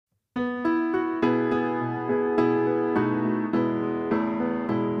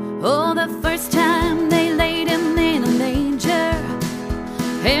Oh, the first time they laid him in a manger,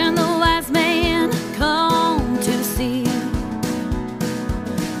 and the wise men come to see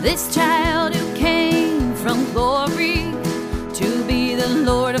this child who came from glory to be the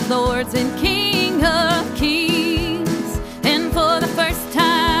Lord of Lords and King of Kings. And for the first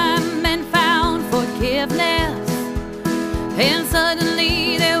time men found forgiveness, and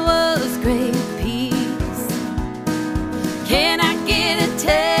suddenly there was great peace. Can I get a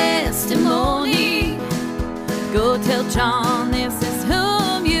testimony? Go tell John this is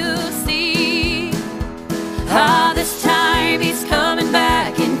whom you see. Ah, this time he's coming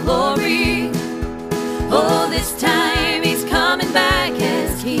back in glory. Oh, this time he's coming back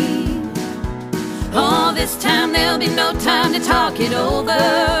as King. Oh, this time there'll be no time to talk it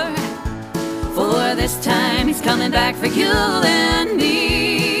over, for this time he's coming back for you and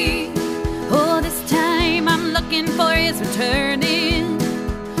me. Oh, this time I'm looking for his returning,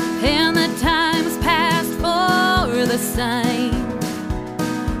 and the time's past for the sign.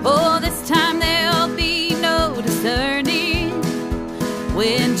 Oh, this time there'll be no discerning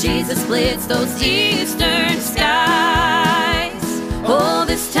when Jesus splits those eastern skies. Oh,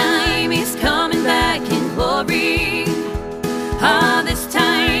 this time he's coming back in glory. Ah, this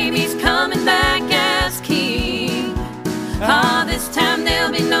time he's coming back as King. Ah, this time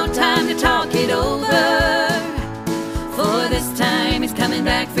there'll be no time to talk it over, for this time he's coming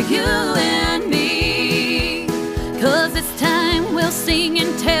back for you and me. 'Cause this time we'll sing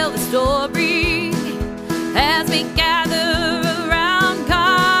and tell the story as we gather around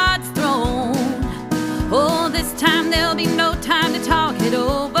God's throne. Oh, this time there'll be no time to talk it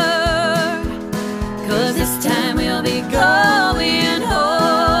over, 'cause this time we'll be going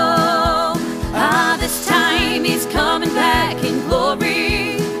home. Ah, this time he's coming back in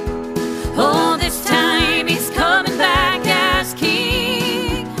glory. Oh, this time he's coming back as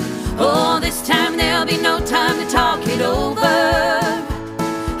King. Oh, this time there'll be no time to talk it over.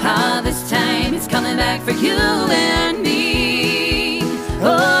 Ah, this time he's coming back for you and me.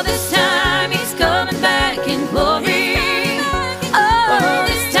 Oh, this time he's coming back in glory. Oh,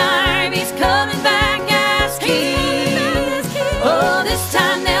 this time he's coming back as King. Oh, this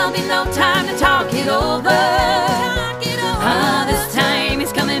time there'll be no time to talk it over. Ah, this time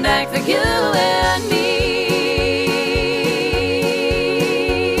he's coming back for you and me.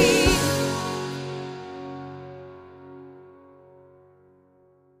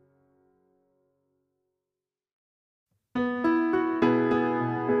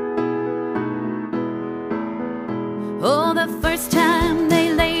 Oh, the first time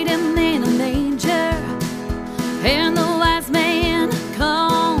they laid him in a manger, and the wise men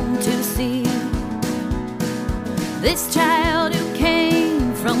come to see this child who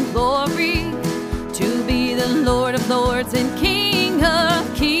came from glory to be the Lord of Lords and King of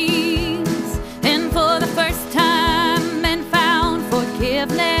Kings. And for the first time men found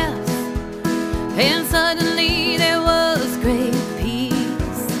forgiveness, and suddenly there was great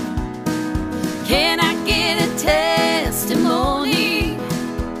peace. Can I get a testimony?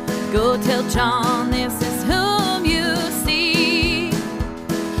 Go tell John this is whom you see.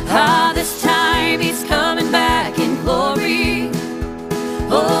 Ah, this time he's coming back in glory.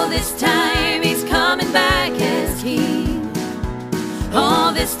 Oh, this time he's coming back as King.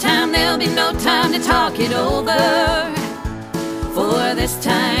 Oh, this time there'll be no time to talk it over, for this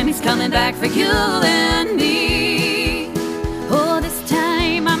time he's coming back for you and me. Oh, this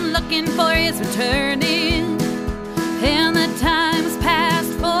time I'm looking for his returning, and the time's past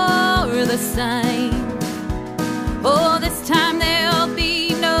for the sign. Oh, this time there'll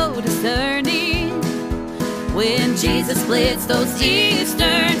be no discerning when Jesus splits those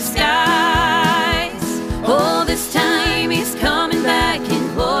eastern skies. Oh, this time he's coming back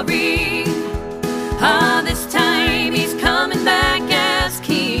in glory. Ah, this time he's coming back as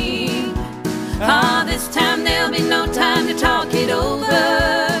King. Ah, this time there'll be no time to talk it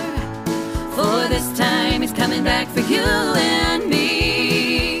over, for this time he's coming back for you and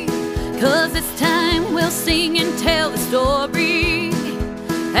me. 'Cause this time we'll sing and tell the story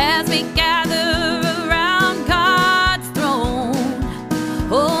as we gather around God's throne.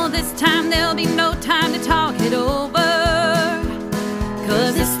 Oh, this time there'll be no time to talk it over,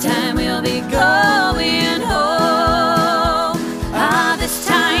 'cause this time we'll be going home. Ah, this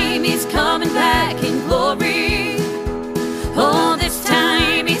time he's coming back in glory. Oh, this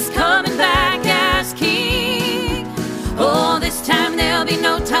time he's coming back as King. Oh, this time there'll be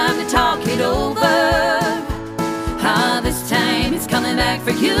no time to talk it over. Ah, this time he's coming back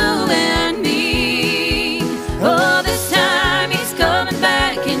for you and